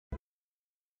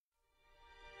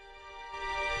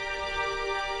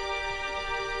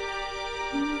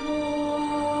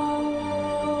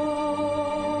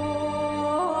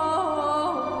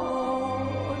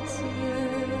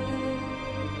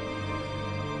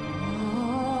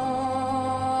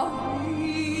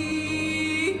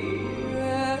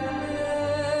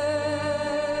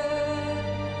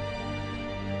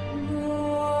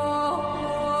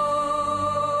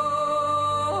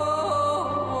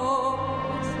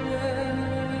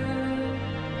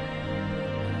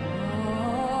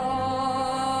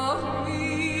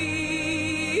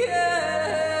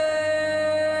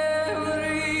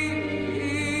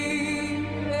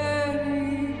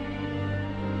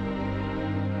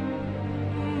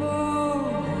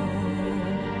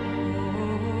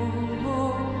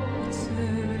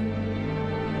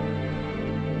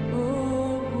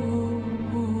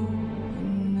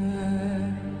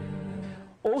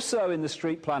Also in the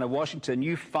street plan of Washington,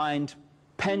 you find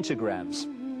pentagrams.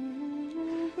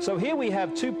 So here we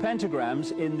have two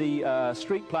pentagrams in the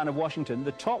street plan of Washington.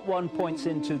 The top one points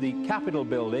into the Capitol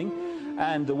building,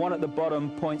 and the one at the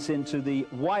bottom points into the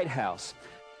White House.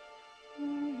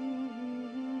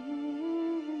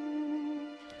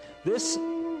 This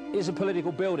is a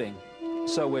political building,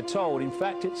 so we're told. In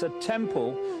fact, it's a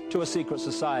temple to a secret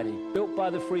society, built by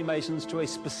the Freemasons to a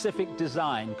specific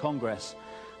design, Congress,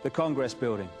 the Congress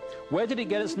building. Where did it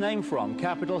get its name from?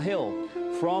 Capitol Hill,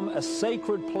 from a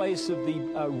sacred place of the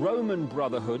Roman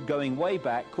Brotherhood going way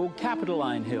back called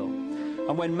Capitoline Hill.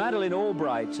 And when Madeleine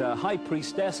Albright, high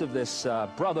priestess of this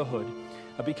brotherhood,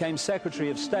 became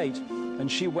Secretary of State,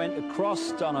 and she went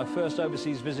across on her first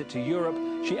overseas visit to Europe,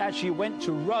 she actually went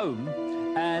to Rome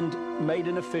and made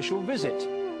an official visit,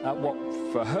 what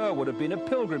for her would have been a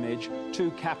pilgrimage to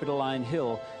Capitoline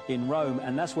Hill in Rome,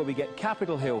 and that's where we get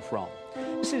Capitol Hill from.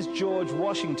 This is George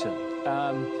Washington.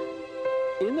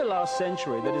 In the last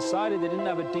century, they decided they didn't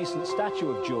have a decent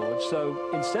statue of George,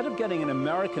 so instead of getting an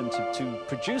American to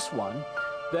produce one,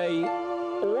 they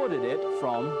ordered it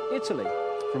from Italy,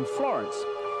 from Florence.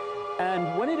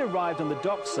 And when it arrived on the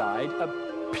dockside,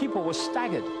 people were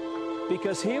staggered,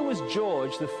 because here was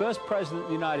George, the first president of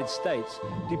the United States,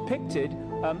 depicted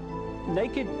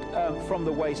naked from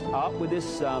the waist up with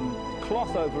this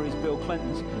cloth over his Bill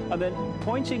Clinton's, and then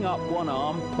pointing up one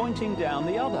arm, pointing down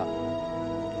the other.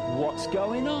 What's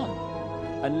going on?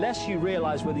 Unless you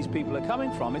realize where these people are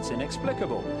coming from, it's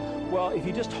inexplicable. Well, if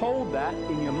you just hold that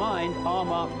in your mind,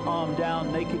 arm up, arm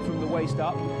down, naked from the waist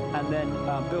up, and then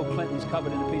Bill Clinton's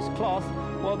covered in a piece of cloth,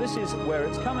 well, this is where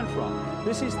it's coming from.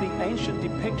 This is the ancient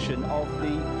depiction of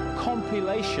the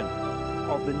compilation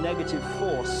of the negative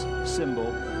force symbol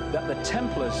that the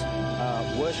Templars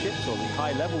worshipped, or the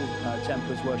high-level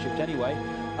Templars worshipped anyway,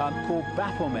 called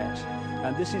Baphomet.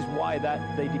 And this is why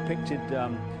they depicted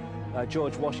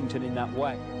George Washington in that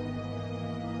way.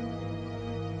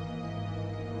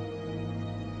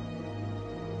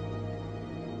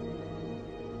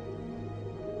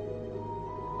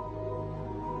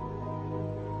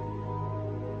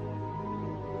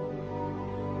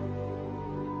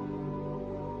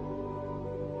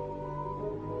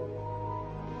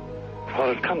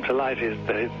 What has come to light is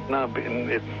that it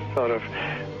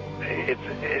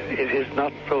is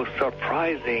not so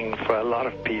surprising for a lot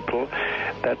of people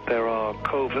that there are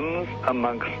covens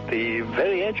amongst the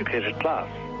very educated class,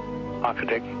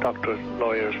 architects, doctors,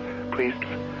 lawyers, priests,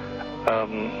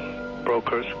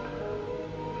 brokers,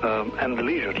 and the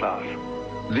leisure class.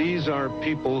 These are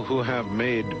people who have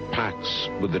made pacts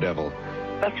with the devil.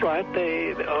 That's right.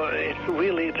 It's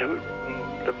really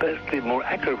the best, the more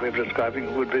accurate way of describing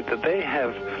it would be that they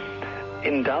have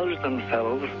indulged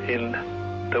themselves in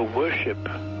the worship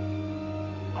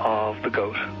of the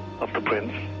goat, of the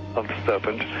prince, of the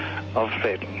serpent, of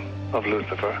Satan, of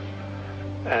Lucifer,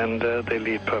 and they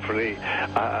lead perfectly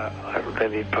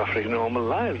normal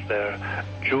lives. They're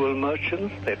jewel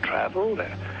merchants. They travel.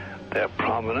 They're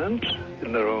prominent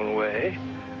in their own way,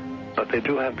 but they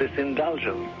do have this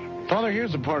indulgence. Father,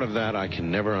 here's a part of that I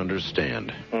can never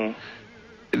understand.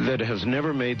 That has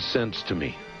never made sense to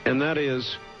me, and that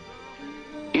is,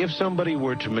 if somebody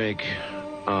were to make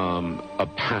a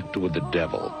pact with the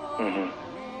devil,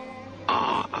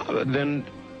 then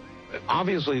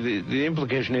obviously the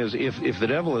implication is if the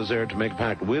devil is there to make a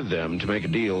pact with them, to make a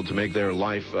deal, to make their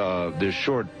life, this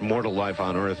short mortal life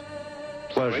on earth,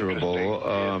 pleasurable,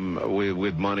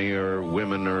 with money or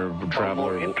women or travel,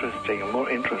 or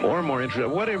more interesting,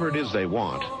 whatever it is they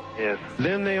want. Yes.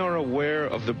 Then they are aware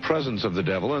of the presence of the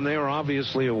devil, and they are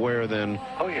obviously aware then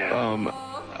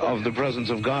of the presence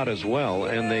of God as well,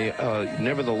 and they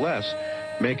nevertheless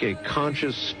make a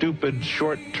conscious, stupid,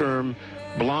 short-term,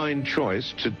 blind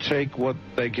choice to take what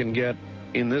they can get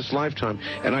in this lifetime.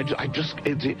 And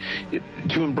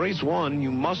to embrace one,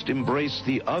 you must embrace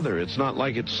the other. It's not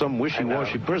like it's some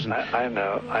wishy-washy person. I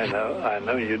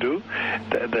know you do.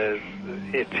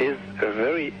 It is a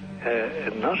very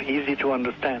not easy to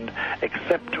understand,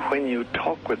 except when you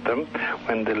talk with them,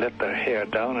 when they let their hair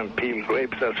down and peel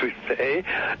grapes, as we say,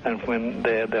 and when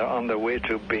they're on their way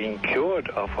to being cured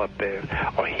of what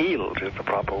or healed is the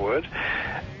proper word.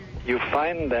 You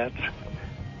find that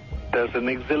there's an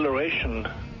exhilaration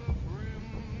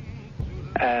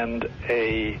and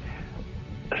a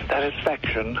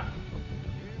satisfaction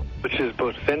which is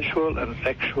both sensual and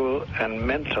sexual and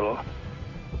mental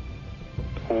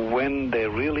when they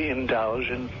really indulge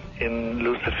in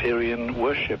Luciferian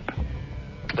worship.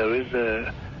 There is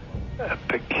a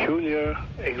peculiar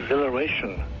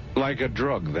exhilaration. Like a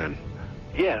drug, then?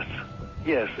 Yes,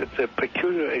 it's a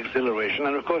peculiar exhilaration.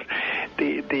 And of course,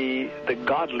 the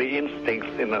godly instincts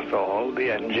in us all,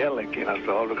 the angelic in us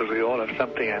all, because we all have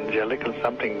something angelic and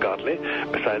something godly,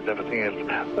 besides everything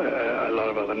else, a lot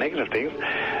of other negative things,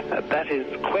 that is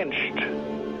quenched.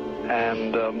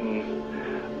 And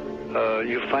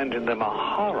you find in them a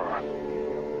horror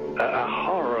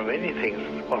of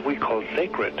anything, what we call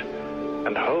sacred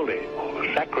and holy, or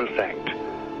sacrosanct,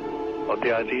 or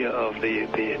the idea of the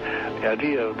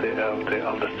idea of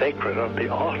the sacred, of the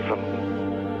awesome.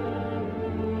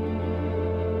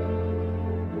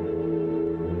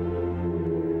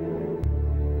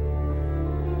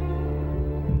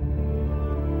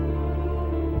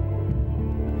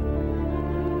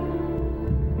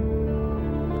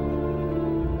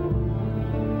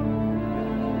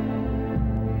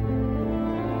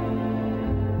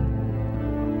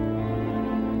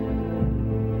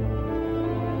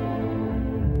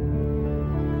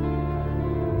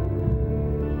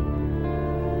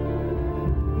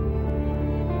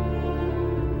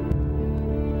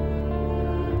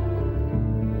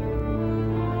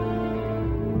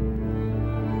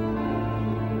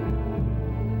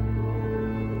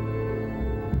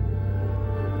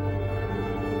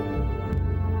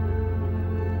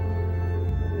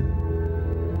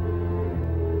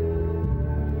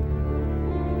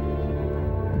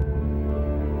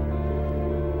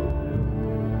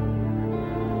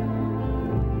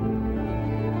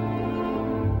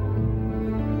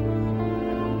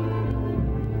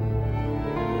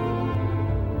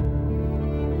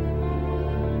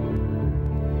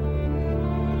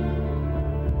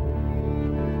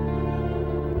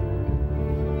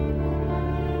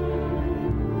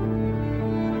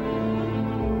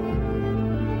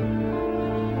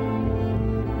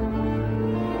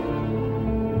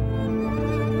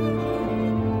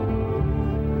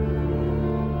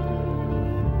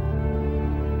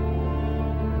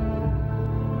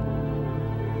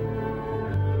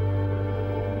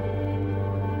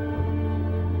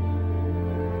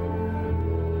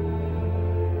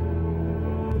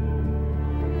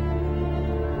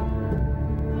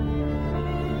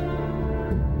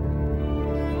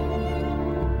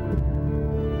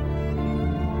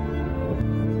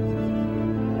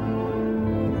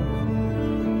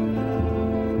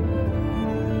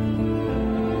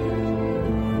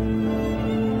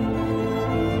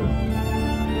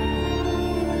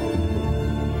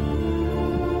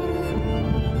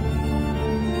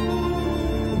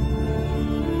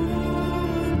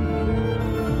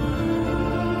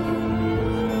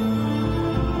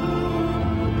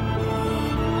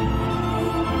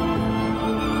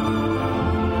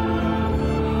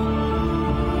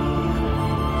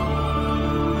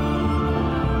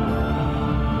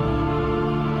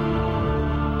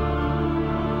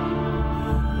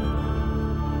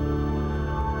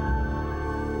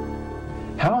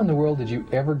 How in the world did you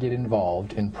ever get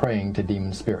involved in praying to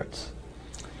demon spirits?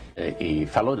 A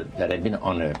fellow that had been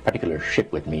on a particular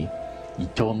ship with me, he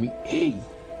told me, "Hey,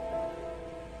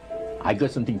 I got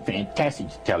something fantastic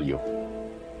to tell you."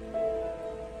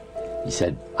 He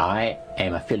said, "I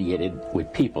am affiliated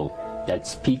with people that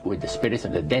speak with the spirits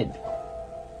of the dead.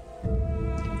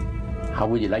 How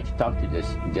would you like to talk to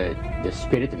the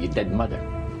spirit of your dead mother?"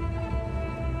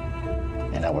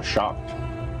 And I was shocked.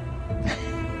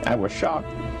 I was shocked.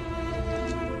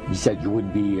 He said, "You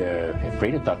wouldn't be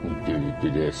afraid of talking to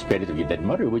the spirit of your dead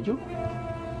mother, would you?"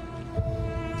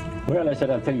 Well, I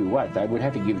said, "I'll tell you what, I would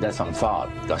have to give that some thought,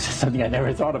 because it's something I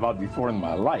never thought about before in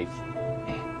my life."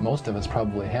 Most of us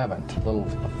probably haven't. A little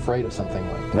afraid of something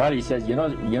like that. Well, he says, you know,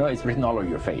 it's written all over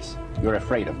your face. You're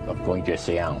afraid of going to a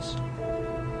seance.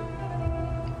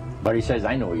 But he says,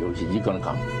 "I know you. He says, you're going to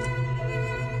come."